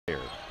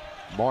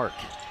Mark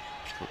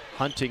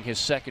hunting his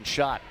second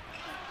shot.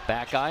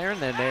 Back iron,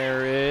 then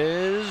there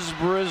is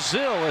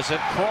Brazil as it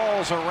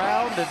crawls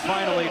around and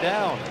finally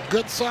down.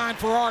 Good sign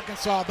for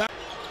Arkansas.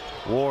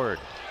 Ward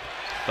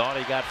thought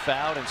he got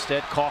fouled,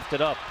 instead coughed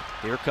it up.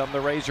 Here come the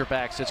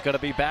Razorbacks. It's going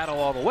to be battle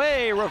all the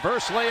way.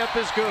 Reverse layup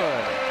is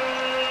good.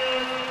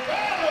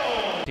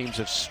 Teams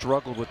have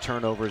struggled with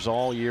turnovers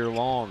all year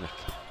long.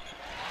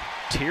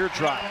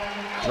 Teardrop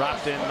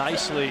dropped in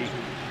nicely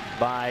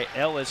by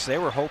Ellis. They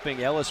were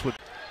hoping Ellis would.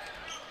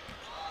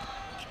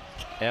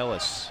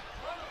 Ellis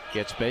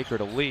gets Baker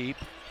to leap.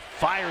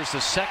 Fires the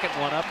second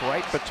one up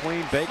right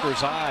between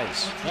Baker's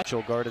eyes.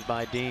 Mitchell guarded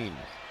by Dean.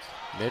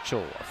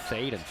 Mitchell, a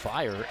fade and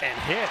fire, and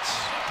hits.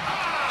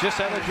 Just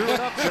how they drew it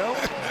up, Joe.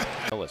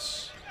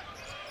 Ellis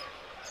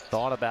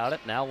thought about it,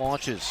 now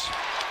launches.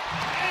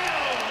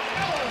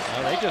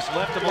 They just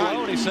left him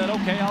alone. He said,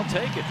 okay, I'll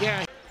take it.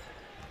 Yeah.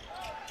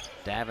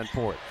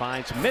 Davenport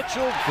finds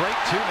Mitchell. Great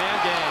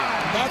two-man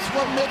game. That's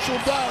what Mitchell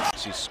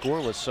does. He's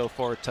scoreless so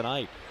far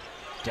tonight.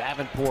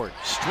 Davenport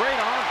straight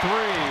on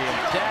three,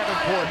 and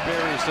Davenport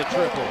buries the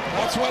triple.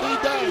 That's what he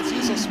does.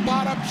 He's a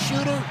spot-up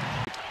shooter.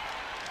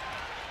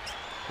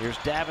 Here's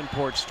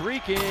Davenport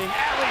streaking.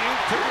 Alley-oop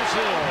to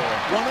Brazil.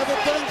 One of the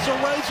things the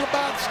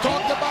Razorbacks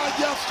talked about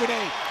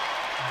yesterday,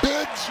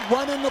 bigs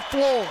running the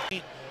floor.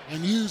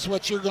 And use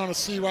what you're going to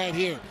see right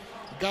here.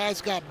 The guy's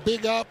got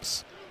big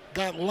ups,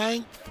 got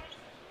length.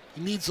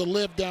 He needs to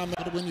live down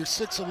there. When you're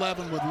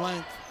 6'11" with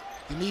length,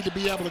 you need to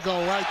be able to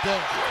go right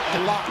there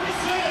a lot.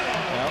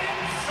 Well,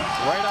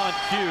 right on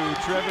cue,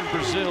 Trevor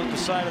Brazil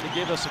decided to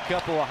give us a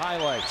couple of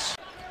highlights.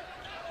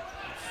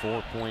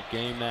 4-point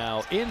game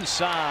now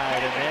inside,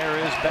 and there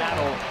is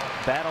Battle.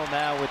 Battle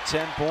now with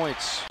 10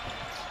 points.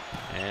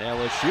 And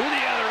LSU the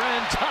other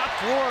end, top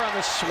floor on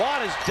the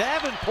swat is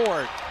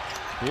Davenport.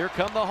 Here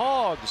come the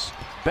Hogs.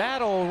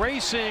 Battle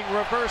racing,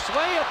 reverse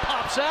layup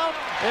pops out,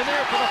 and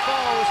there for the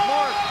follow is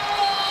Mark.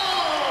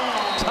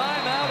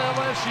 Timeout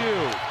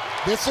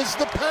LSU. This is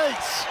the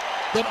pace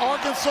that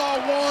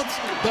Arkansas wants,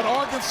 that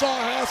Arkansas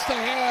has to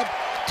have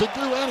to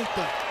do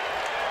anything.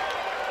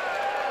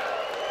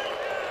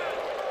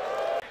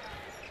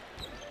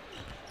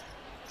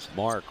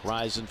 Mark,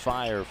 rise and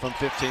fire from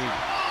 15. A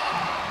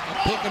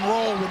pick and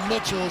roll with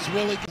Mitchell is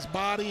really his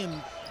body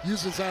and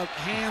uses our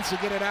hands to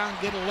get it out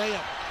and get a layup.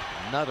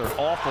 Another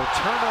awful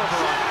turnover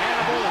on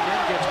Hannibal, and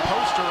then gets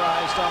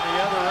posterized on the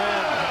other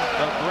end.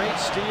 A great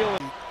steal.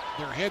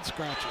 Their head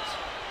scratches.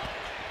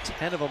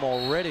 10 of them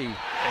already, and then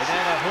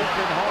a hook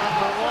and hard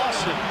for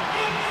Lawson.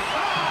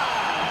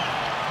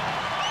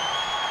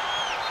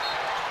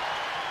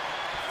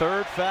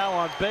 Third foul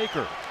on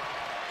Baker.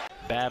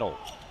 Battle.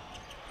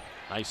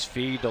 Nice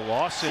feed to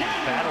Lawson.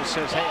 Battle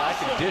says, hey, I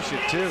can dish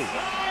it too.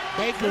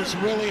 Baker's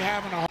really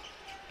having a...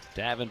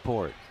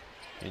 Davenport.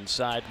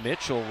 Inside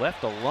Mitchell,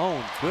 left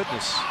alone.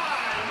 Goodness.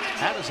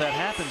 How does that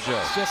happen,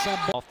 Joe? Just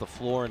off the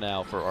floor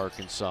now for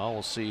Arkansas.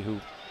 We'll see who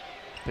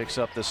picks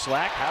up the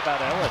slack. How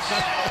about Ellis?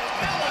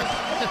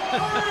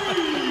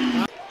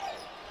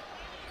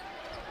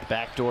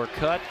 Backdoor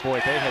cut.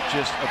 Boy, they had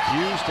just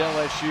abused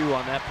LSU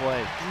on that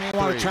play. You may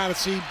want to try to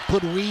see,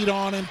 put Reed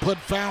on him, put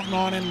Fountain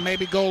on him,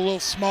 maybe go a little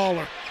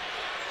smaller.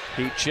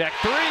 Heat check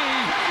three.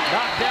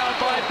 Knocked down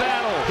by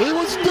Battle. He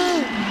was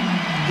due.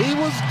 He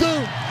was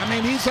due. I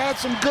mean, he's had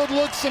some good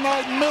looks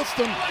tonight and missed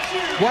them.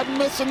 Wasn't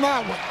missing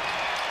that one.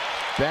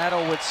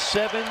 Battle with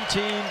 17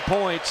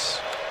 points.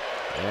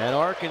 And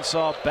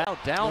Arkansas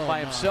down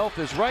by himself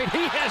is right.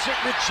 He has it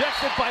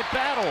rejected by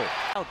Battle.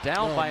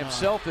 Down by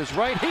himself is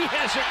right. He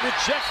has it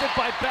rejected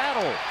by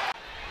Battle.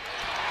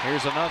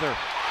 Here's another.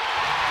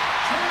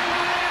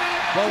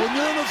 Well, when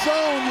you're in the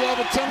zone, you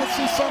have a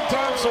tendency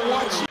sometimes to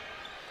watch.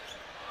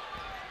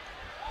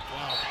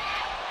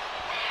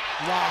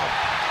 Wow.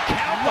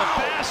 Count the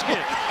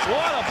basket.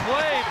 What a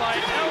play by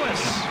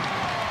Ellis.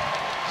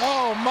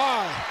 Oh,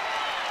 my.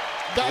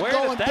 That Where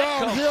going did that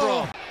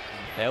downhill. come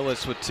from?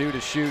 Ellis with 2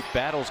 to shoot.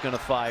 Battle's going to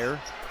fire.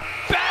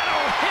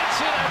 Battle hits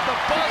it at the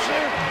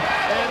buzzer,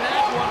 and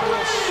that one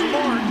was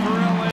smart for Ellis.